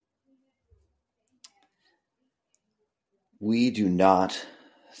We do not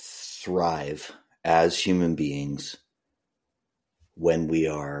thrive as human beings when we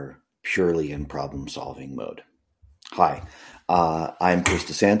are purely in problem-solving mode. Hi, I'm Chris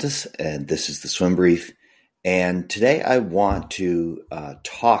DeSantis, and this is the Swim Brief. And today I want to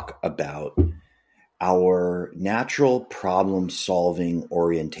talk about our natural problem-solving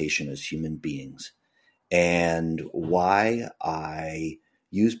orientation as human beings and why I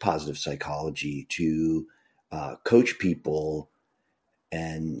use positive psychology to coach people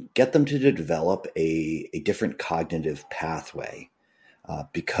and get them to develop a different cognitive pathway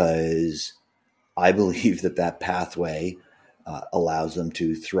because I believe that pathway allows them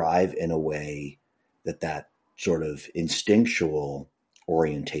to thrive in a way that sort of instinctual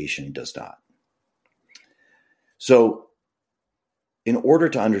orientation does not. So in order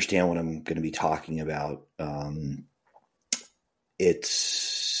to understand what I'm going to be talking about,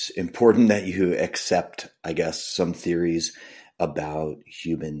 it's important that you accept, I guess, some theories about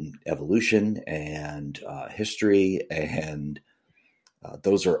human evolution and history, and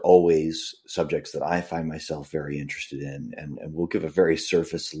those are always subjects that I find myself very interested in, and we'll give a very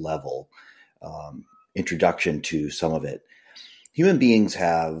surface level introduction to some of it. Human beings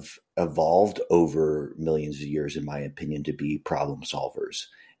have evolved over millions of years, in my opinion, to be problem solvers.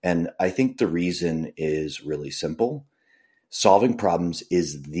 And I think the reason is really simple. Solving problems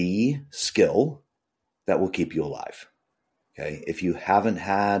is the skill that will keep you alive. Okay. If you haven't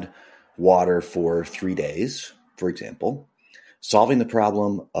had water for 3 days, for example, solving the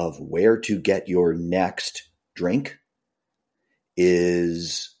problem of where to get your next drink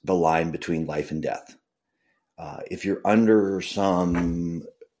is the line between life and death. If you're under some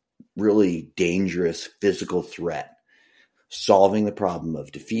really dangerous physical threat, solving the problem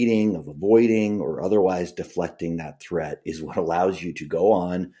of defeating, of avoiding, or otherwise deflecting that threat is what allows you to go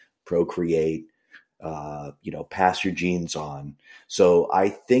on, procreate, pass your genes on. So I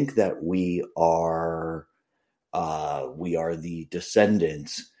think that we are the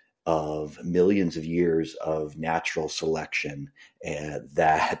descendants of millions of years of natural selection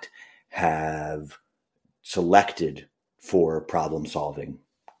that have selected for problem-solving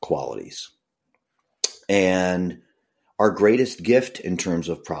qualities. And our greatest gift in terms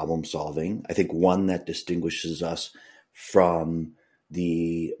of problem-solving, I think one that distinguishes us from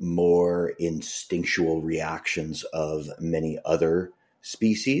the more instinctual reactions of many other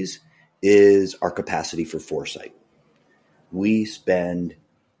species, is our capacity for foresight. We spend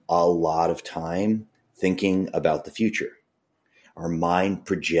a lot of time thinking about the future. Our mind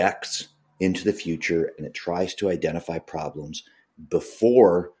projects into the future and it tries to identify problems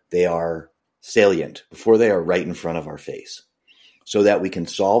before they are salient, before they are right in front of our face, so that we can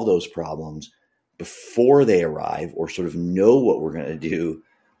solve those problems before they arrive, or sort of know what we're going to do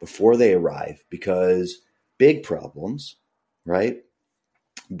before they arrive, because big problems, right?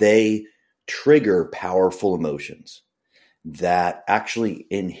 They trigger powerful emotions that actually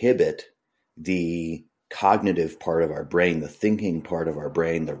inhibit the cognitive part of our brain, the thinking part of our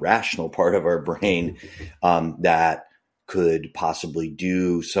brain, the rational part of our brain that could possibly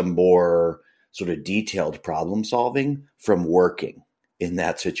do some more sort of detailed problem solving from working in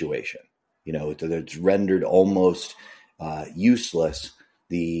that situation. It's rendered almost useless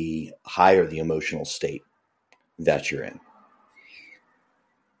the higher the emotional state that you're in.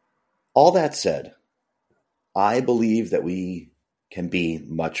 All that said, I believe that we can be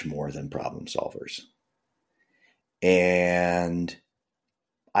much more than problem solvers. And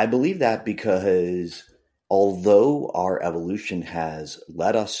I believe that because although our evolution has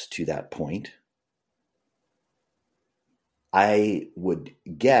led us to that point, I would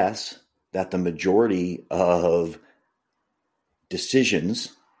guess that the majority of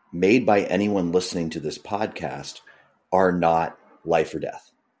decisions made by anyone listening to this podcast are not life or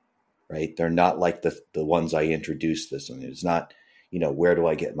death, right? They're not like the ones I introduced this on. It's not, where do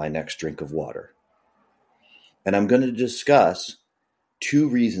I get my next drink of water? And I'm going to discuss 2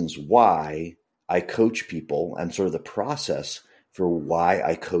 reasons why I coach people and sort of the process for why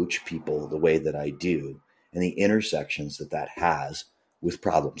I coach people the way that I do and the intersections that has with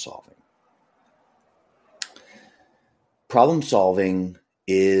problem solving. Problem solving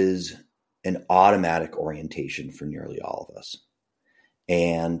is an automatic orientation for nearly all of us.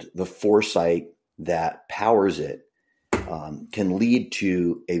 And the foresight that powers it can lead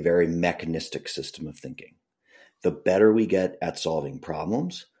to a very mechanistic system of thinking. The better we get at solving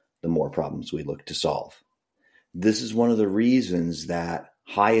problems, the more problems we look to solve. This is one of the reasons that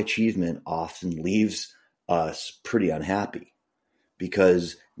high achievement often leaves us pretty unhappy,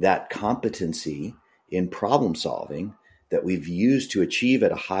 because that competency in problem solving that we've used to achieve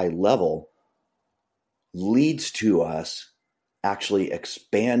at a high level leads to us actually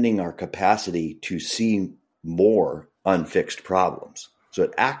expanding our capacity to see more unfixed problems. So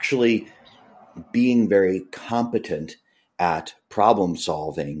it actually being very competent at problem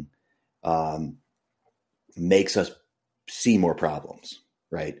solving makes us see more problems,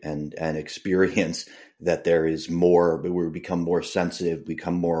 right? And experience that there is more, but we become more sensitive,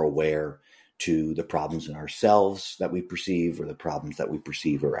 become more aware to the problems in ourselves that we perceive or the problems that we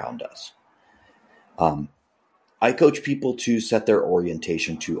perceive around us. I coach people to set their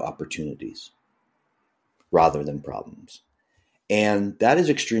orientation to opportunities rather than problems. And that is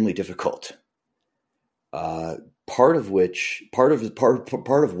extremely difficult. Part of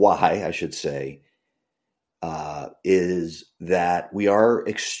why I should say, is that we are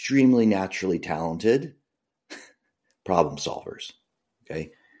extremely naturally talented problem solvers.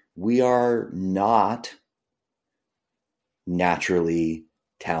 Okay. We are not naturally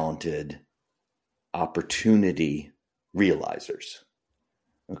talented opportunity realizers.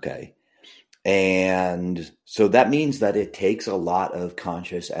 Okay. And so that means that it takes a lot of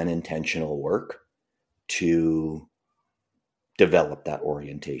conscious and intentional work to develop that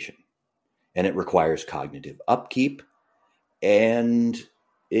orientation. And it requires cognitive upkeep. And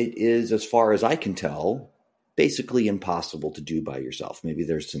it is, as far as I can tell, basically impossible to do by yourself. Maybe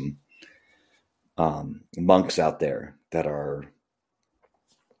there's some monks out there that are,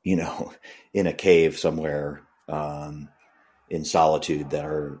 in a cave somewhere in solitude that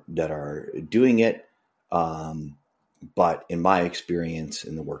are doing it. But in my experience,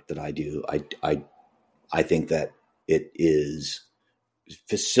 in the work that I do, I think that it is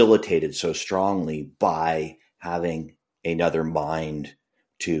facilitated so strongly by having another mind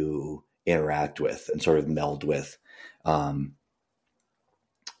to interact with and sort of meld with. But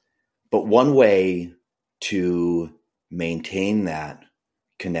one way to maintain that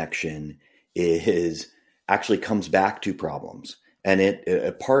connection is actually comes back to problems. And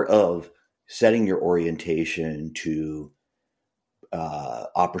a part of setting your orientation to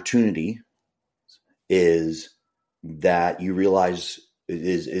opportunity is that you realize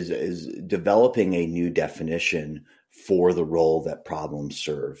is developing a new definition for the role that problems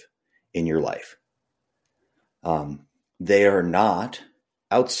serve in your life. They are not,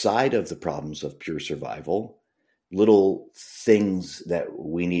 outside of the problems of pure survival, little things that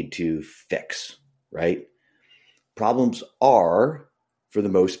we need to fix, right? Problems are, for the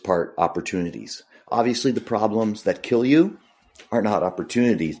most part, opportunities. Obviously, the problems that kill you are not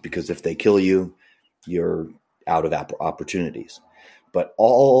opportunities, because if they kill you, you're out of opportunities. But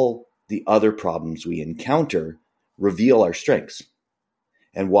all the other problems we encounter reveal our strengths.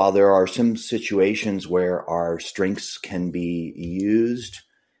 And while there are some situations where our strengths can be used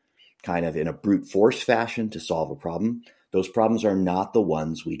kind of in a brute force fashion to solve a problem, those problems are not the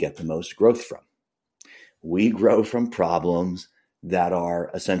ones we get the most growth from. We grow from problems that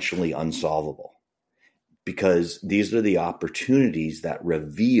are essentially unsolvable, because these are the opportunities that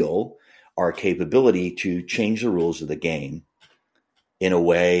reveal our capability to change the rules of the game in a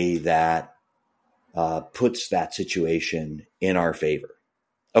way that puts that situation in our favor.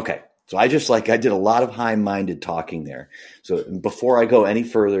 Okay, so I did a lot of high-minded talking there. So before I go any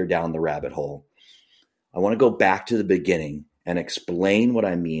further down the rabbit hole, I want to go back to the beginning and explain what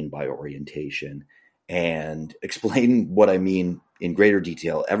I mean by orientation and explain what I mean in greater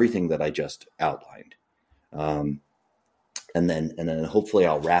detail, everything that I just outlined. And then hopefully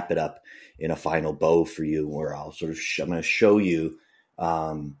I'll wrap it up in a final bow for you, where I'll I'm going to show you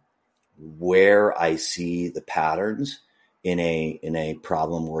where I see the patterns in a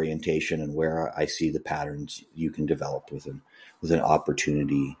problem orientation, and where I see the patterns you can develop with an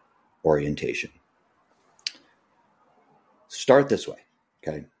opportunity orientation. Start this way,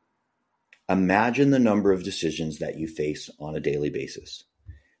 okay? Imagine the number of decisions that you face on a daily basis.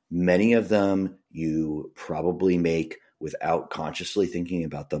 Many of them you probably make without consciously thinking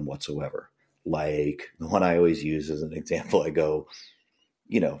about them whatsoever. Like the one I always use as an example, I go,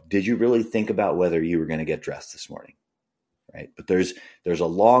 did you really think about whether you were going to get dressed this morning? Right. But there's a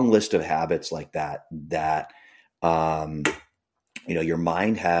long list of habits like that your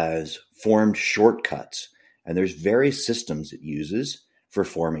mind has formed shortcuts, and there's various systems it uses for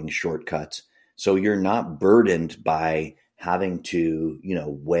forming shortcuts. So you're not burdened by having to,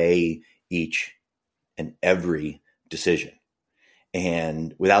 weigh each and every decision.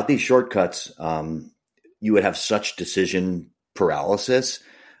 And without these shortcuts, you would have such decision paralysis.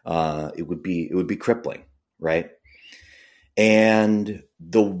 It would be crippling, right? And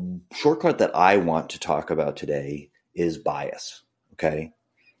the shortcut that I want to talk about today is bias. Okay.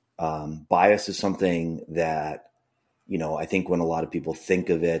 Bias is something that, I think when a lot of people think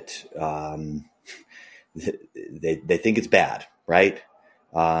of it, they think it's bad, right?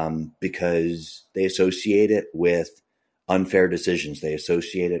 Because they associate it with unfair decisions. They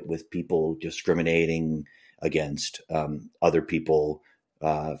associate it with people discriminating against other people.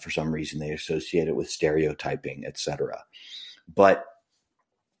 For some reason, they associate it with stereotyping, etc. But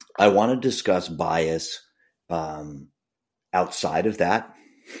I want to discuss bias outside of that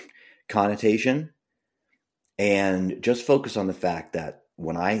connotation and just focus on the fact that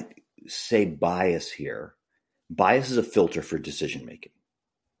when I say bias here, bias is a filter for decision making,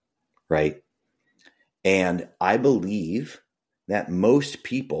 right? And I believe that most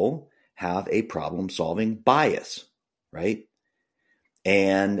people have a problem solving bias, right?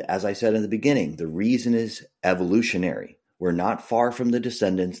 And as I said in the beginning, the reason is evolutionary. We're not far from the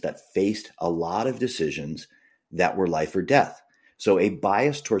descendants that faced a lot of decisions that were life or death. So a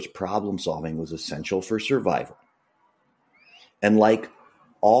bias towards problem solving was essential for survival. And like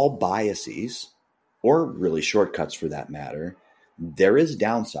all biases, or really shortcuts for that matter, there is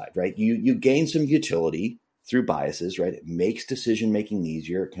downside, right? You gain some utility through biases, right? It makes decision-making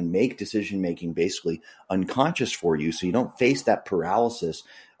easier. It can make decision-making basically unconscious for you, so you don't face that paralysis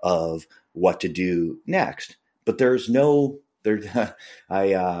of what to do next. But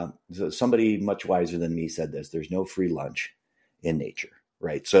somebody much wiser than me said this, there's no free lunch in nature,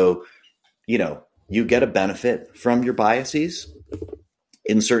 right? So, you get a benefit from your biases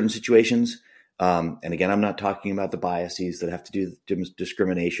in certain situations. And again, I'm not talking about the biases that have to do with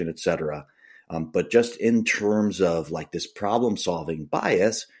discrimination, et cetera. But just in terms of like this problem solving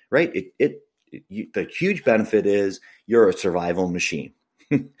bias, right? The huge benefit is you're a survival machine,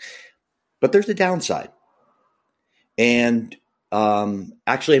 but there's a downside. And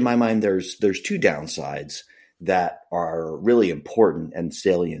actually, in my mind, there's two downsides that are really important and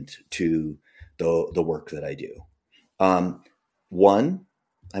salient to the work that I do. One,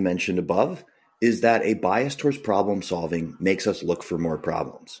 I mentioned above, is that a bias towards problem solving makes us look for more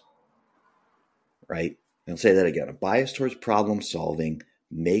problems, right? I'll say that again. A bias towards problem solving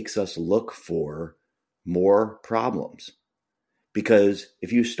makes us look for more problems. Because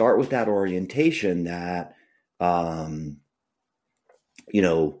if you start with that orientation that,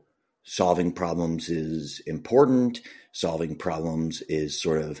 solving problems is important, solving problems is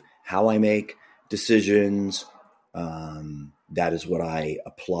sort of how I make decisions, that is what I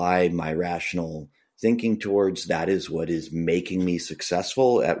apply my rational thinking towards. That is what is making me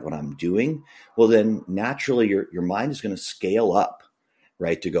successful at what I'm doing. Well, then naturally your mind is going to scale up,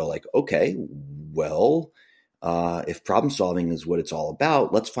 right? To go like, okay, well, if problem solving is what it's all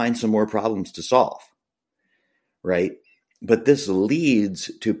about, let's find some more problems to solve, right? But this leads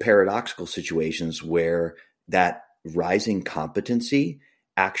to paradoxical situations where that rising competency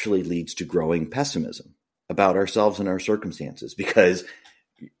actually leads to growing pessimism about ourselves and our circumstances, because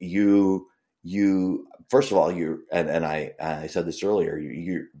you first of all, and I said this earlier,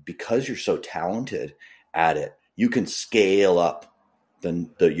 because you're so talented at it, you can scale up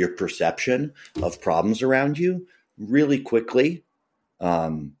your perception of problems around you really quickly.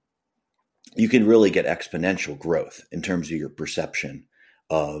 You can really get exponential growth in terms of your perception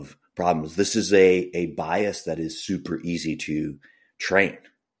of problems. This is a bias that is super easy to train.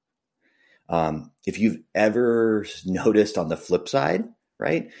 If you've ever noticed on the flip side,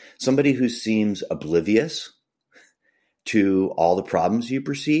 right, somebody who seems oblivious to all the problems you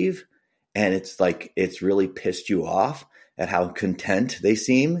perceive, and it's really pissed you off at how content they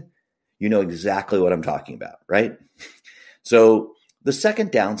seem, you know exactly what I'm talking about, right? So the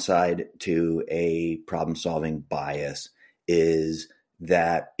second downside to a problem-solving bias is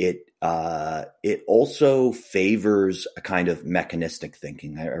that it also favors a kind of mechanistic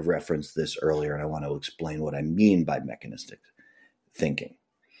thinking. I referenced this earlier, and I want to explain what I mean by mechanistic thinking.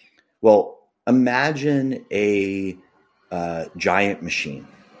 Well, imagine a giant machine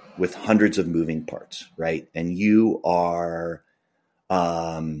with hundreds of moving parts, right? And you are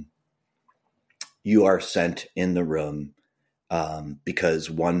sent in the room because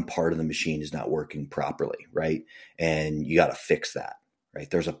one part of the machine is not working properly, right? And you got to fix that, right?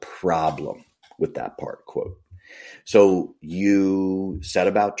 There's a problem with that part, quote. So you set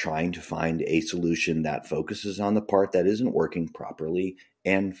about trying to find a solution that focuses on the part that isn't working properly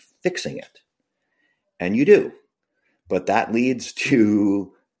and fixing it. And you do. But that leads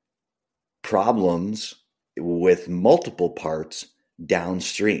to problems with multiple parts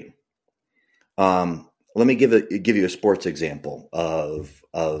downstream. Let me give you a sports example of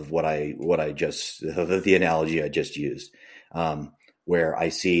the analogy I just used, where I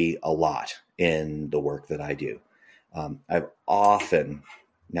see a lot in the work that I do. I've often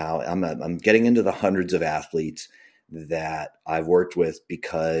now I'm getting into the hundreds of athletes that I've worked with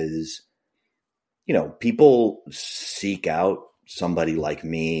because, people seek out somebody like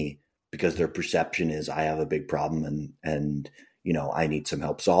me because their perception is I have a big problem and I need some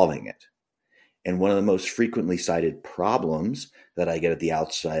help solving it. And one of the most frequently cited problems that I get at the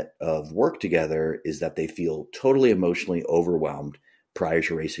outset of work together is that they feel totally emotionally overwhelmed prior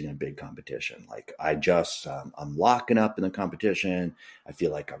to racing a big competition. Like I'm locking up in the competition. I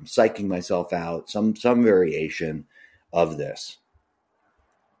feel like I'm psyching myself out, some variation of this.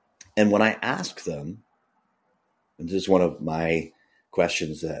 And when I ask them, and this is one of my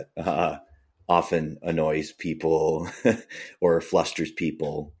questions that often annoys people or flusters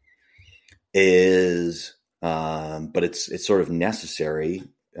people, is, but it's sort of necessary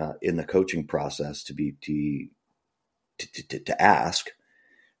in the coaching process to ask,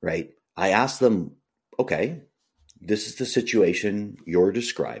 right? I ask them, okay, this is the situation you're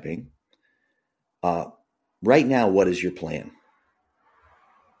describing. Right now, what is your plan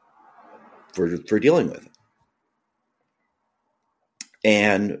for dealing with it?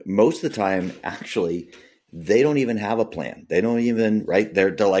 And most of the time, actually, they don't even have a plan. They don't even, right?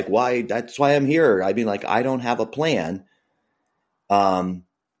 They're like, why? That's why I'm here. I mean, like, I don't have a plan. And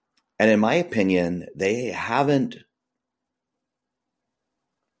in my opinion, they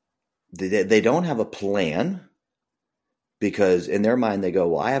don't have a plan because in their mind, they go,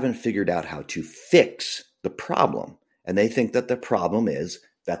 well, I haven't figured out how to fix the problem. And they think that the problem is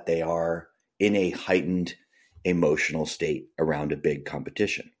that they are in a heightened emotional state around a big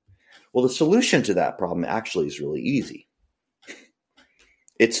competition. Well, the solution to that problem actually is really easy.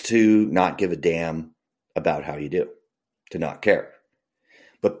 It's to not give a damn about how you do, to not care.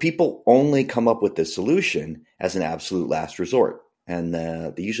 But people only come up with this solution as an absolute last resort. And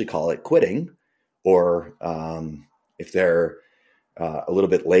they usually call it quitting, or if they're a little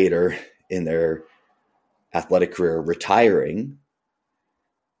bit later in their athletic career, retiring.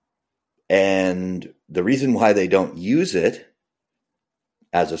 And the reason why they don't use it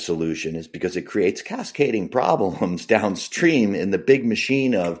as a solution is because it creates cascading problems downstream in the big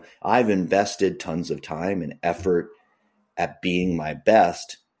machine of I've invested tons of time and effort at being my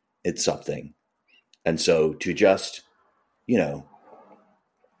best at something. And so to just,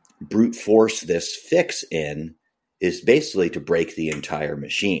 brute force this fix in is basically to break the entire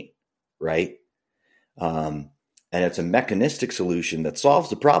machine, right? And it's a mechanistic solution that solves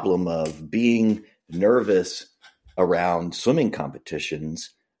the problem of being nervous around swimming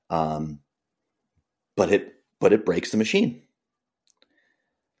competitions, but it breaks the machine.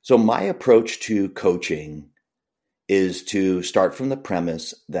 So my approach to coaching is to start from the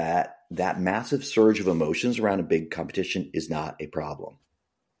premise that massive surge of emotions around a big competition is not a problem.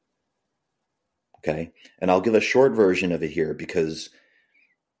 Okay. And I'll give a short version of it here because,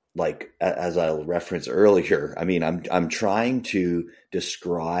 like, as I'll reference earlier, I mean, I'm trying to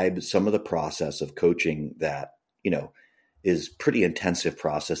describe some of the process of coaching that, is pretty intensive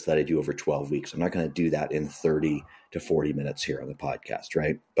process that I do over 12 weeks. I'm not going to do that in 30 to 40 minutes here on the podcast,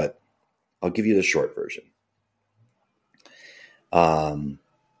 right? But I'll give you the short version.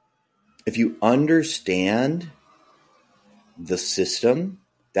 If you understand the system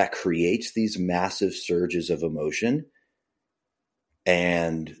that creates these massive surges of emotion,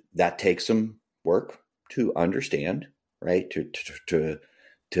 and that takes some work to understand, right? To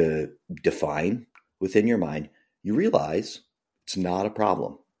define within your mind, you realize it's not a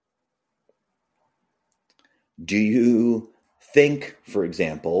problem. Do you think, for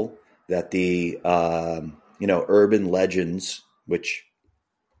example, that the urban legends, which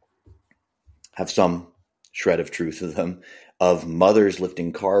have some shred of truth to them, of mothers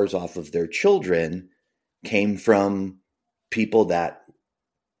lifting cars off of their children came from people that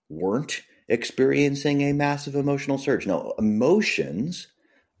weren't experiencing a massive emotional surge? No, emotions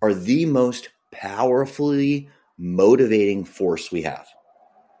are the most powerfully motivating force we have.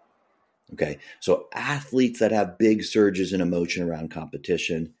 Okay, so athletes that have big surges in emotion around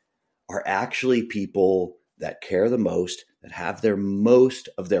competition are actually people that care the most, that have their most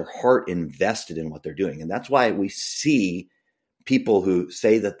of their heart invested in what they're doing. And that's why we see people who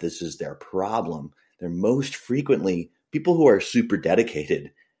say that this is their problem. They're most frequently people who are super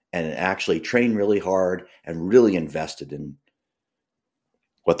dedicated and actually train really hard and really invested in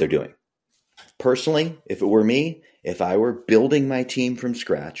what they're doing. Personally, if it were me, if I were building my team from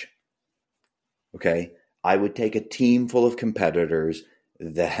scratch, okay, I would take a team full of competitors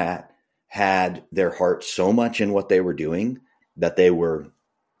that had their heart so much in what they were doing that they were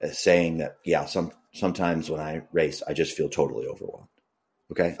saying that, yeah, sometimes when I race, I just feel totally overwhelmed.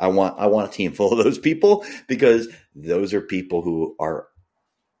 Okay, I want a team full of those people because those are people who are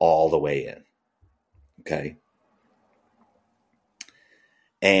all the way in. Okay.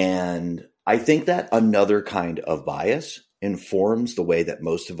 And I think that another kind of bias informs the way that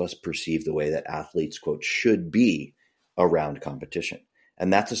most of us perceive the way that athletes, quote, should be around competition.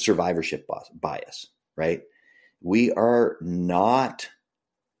 And that's a survivorship bias, right? We are not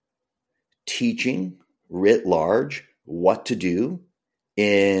teaching writ large what to do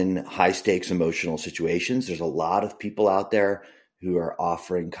in high stakes emotional situations. There's a lot of people out there who are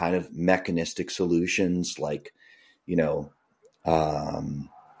offering kind of mechanistic solutions like,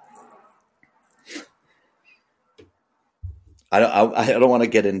 I don't want to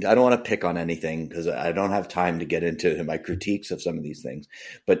get into, I don't want to pick on anything because I don't have time to get into my critiques of some of these things.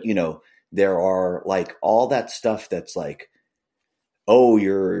 But, there are like all that stuff that's like, oh,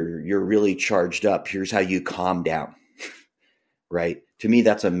 you're really charged up. Here's how you calm down, right? To me,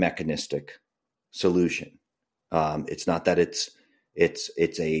 that's a mechanistic solution. It's not that it's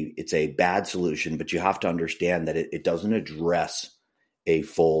a bad solution, but you have to understand that it doesn't address a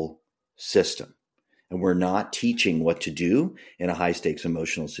full system. And we're not teaching what to do in a high stakes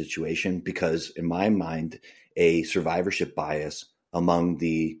emotional situation because, in my mind, a survivorship bias among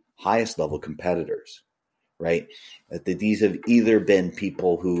the highest level competitors, right? These have either been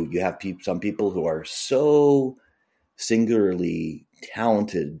people who you have some people who are so singularly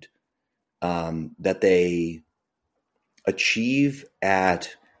talented that they achieve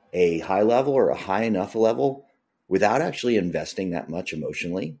at a high level or a high enough level without actually investing that much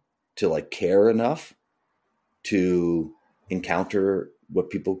emotionally to like care enough to encounter what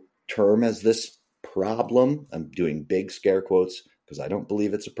people term as this problem. I'm doing big scare quotes because I don't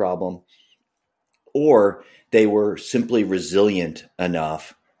believe it's a problem. Or they were simply resilient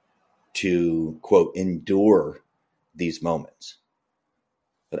enough to, quote, endure these moments.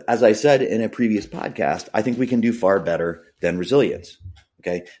 But as I said in a previous podcast, I think we can do far better than resilience.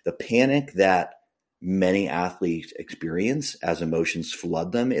 Okay. The panic that many athletes experience as emotions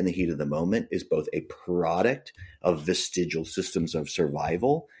flood them in the heat of the moment is both a product of vestigial systems of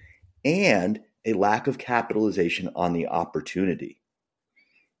survival and a lack of capitalization on the opportunity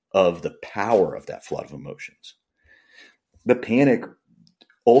of the power of that flood of emotions. The panic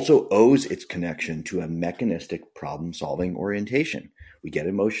also owes its connection to a mechanistic problem-solving orientation. We get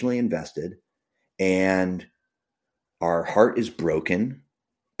emotionally invested and our heart is broken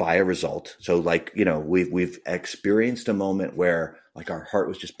by a result. So like, we've experienced a moment where like our heart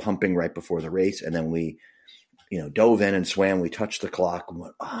was just pumping right before the race. And then we, dove in and swam. We touched the clock and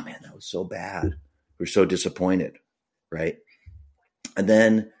went, oh man, that was so bad. We're so disappointed. Right. And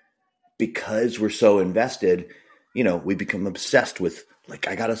then because we're so invested, we become obsessed with like,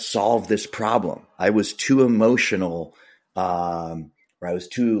 I got to solve this problem. I was too emotional, or I was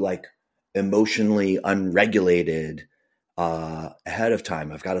too like emotionally unregulated ahead of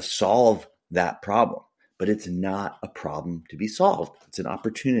time. I've got to solve that problem, but it's not a problem to be solved. It's an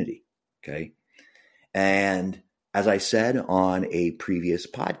opportunity. Okay. And as I said on a previous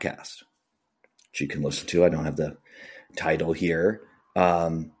podcast, which you can listen to, I don't have the title here.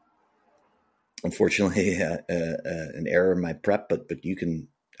 Unfortunately, an error in my prep, but I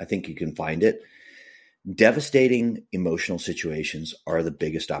think you can find it. Devastating emotional situations are the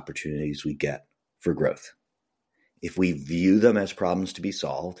biggest opportunities we get for growth. If we view them as problems to be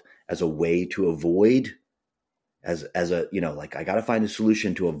solved, as a way to avoid, as a, like I got to find a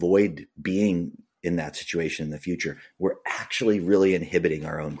solution to avoid being in that situation in the future, we're actually really inhibiting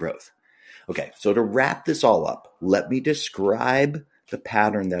our own growth. Okay, so to wrap this all up, let me describe the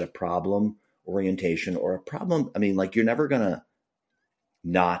pattern that a problem orientation or a problem, you're never going to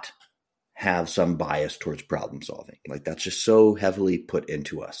not have some bias towards problem solving. Like that's just so heavily put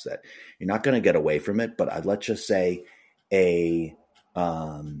into us that you're not going to get away from it. But let's just say a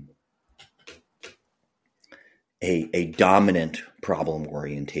dominant problem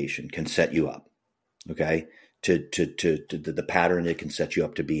orientation can set you up, okay, to the pattern it can set you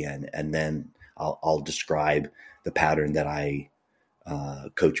up to be in. And then I'll describe the pattern that I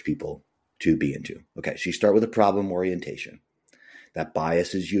coach people to be into. Okay, so you start with a problem orientation. That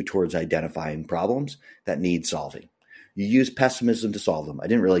biases you towards identifying problems that need solving. You use pessimism to solve them. I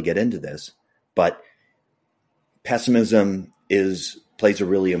didn't really get into this, but pessimism plays a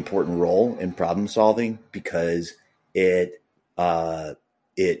really important role in problem solving because it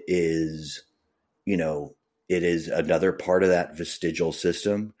is another part of that vestigial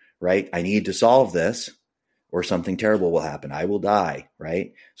system, right? I need to solve this or something terrible will happen. I will die,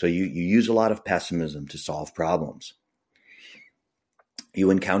 right? So you use a lot of pessimism to solve problems. You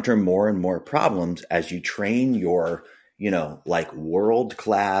encounter more and more problems as you train your,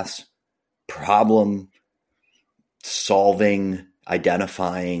 world-class problem solving,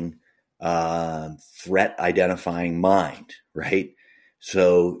 identifying, threat identifying mind, right?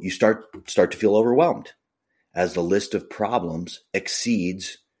 So you start to feel overwhelmed. as the list of problems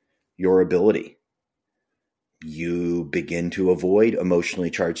exceeds your ability. You begin to avoid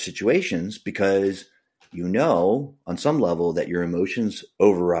emotionally charged situations because you know on some level that your emotions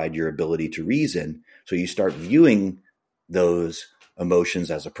override your ability to reason. So you start viewing those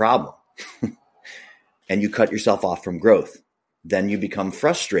emotions as a problem and you cut yourself off from growth. Then you become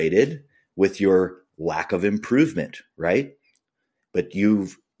frustrated with your lack of improvement, right? But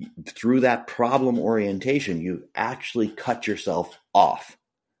through that problem orientation, you actually cut yourself off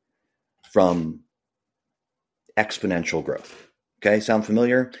from exponential growth. Okay, sound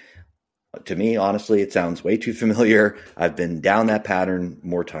familiar? To me, honestly, it sounds way too familiar. I've been down that pattern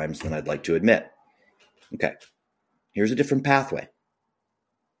more times than I'd like to admit. Okay, here's a different pathway.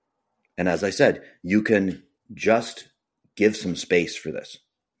 And as I said, you can just give some space for this.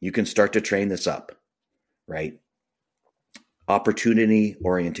 You can start to train this up, right? Opportunity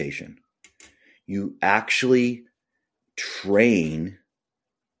orientation. You actually train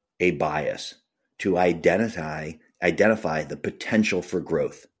a bias to identify the potential for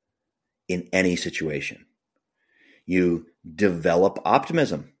growth in any situation. You develop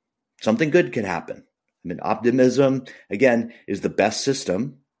optimism. Something good can happen. I mean, optimism, again, is the best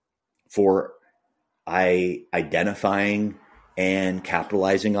system for identifying and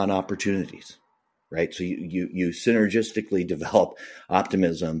capitalizing on opportunities, right? So you synergistically develop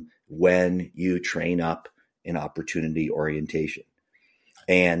optimism when you train up in opportunity orientation.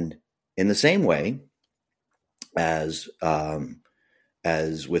 And in the same way as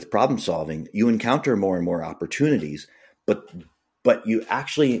with problem solving, you encounter more and more opportunities, but you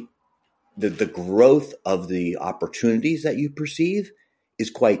actually, the growth of the opportunities that you perceive is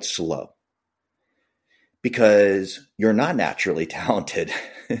quite slow because you're not naturally talented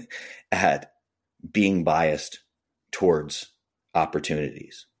at being biased towards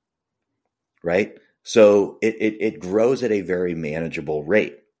opportunities, right? So it grows at a very manageable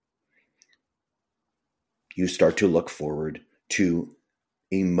rate. You start to look forward to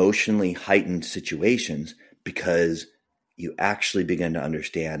emotionally heightened situations because you actually begin to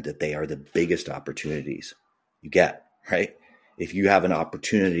understand that they are the biggest opportunities you get, right? If you have an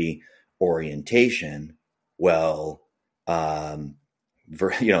opportunity orientation, well,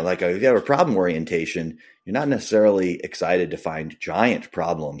 if you have a problem orientation, you're not necessarily excited to find giant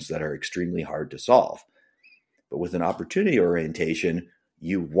problems that are extremely hard to solve. But with an opportunity orientation,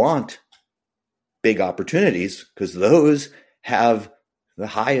 you want big opportunities because those have the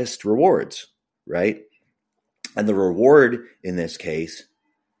highest rewards, right? And the reward in this case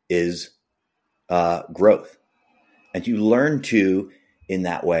is growth. And you learn to, in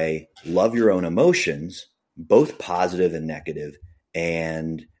that way, love your own emotions, both positive and negative.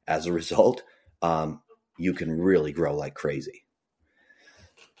 And as a result, you can really grow like crazy.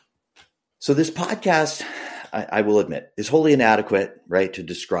 So this podcast, I will admit, is wholly inadequate, right, to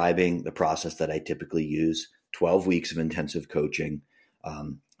describing the process that I typically use, 12 weeks of intensive coaching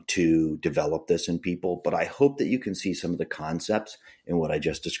to develop this in people. But I hope that you can see some of the concepts in what I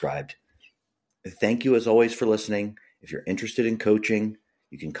just described. Thank you, as always, for listening. If you're interested in coaching,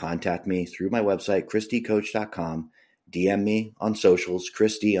 you can contact me through my website, chrisdcoach.com. DM me on socials,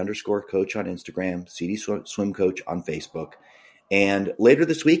 chrisd_coach on Instagram, CD Swim Coach on Facebook. And later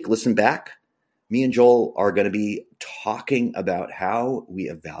this week, listen back. Me and Joel are going to be talking about how we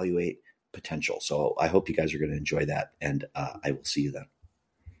evaluate potential. So I hope you guys are going to enjoy that, and I will see you then.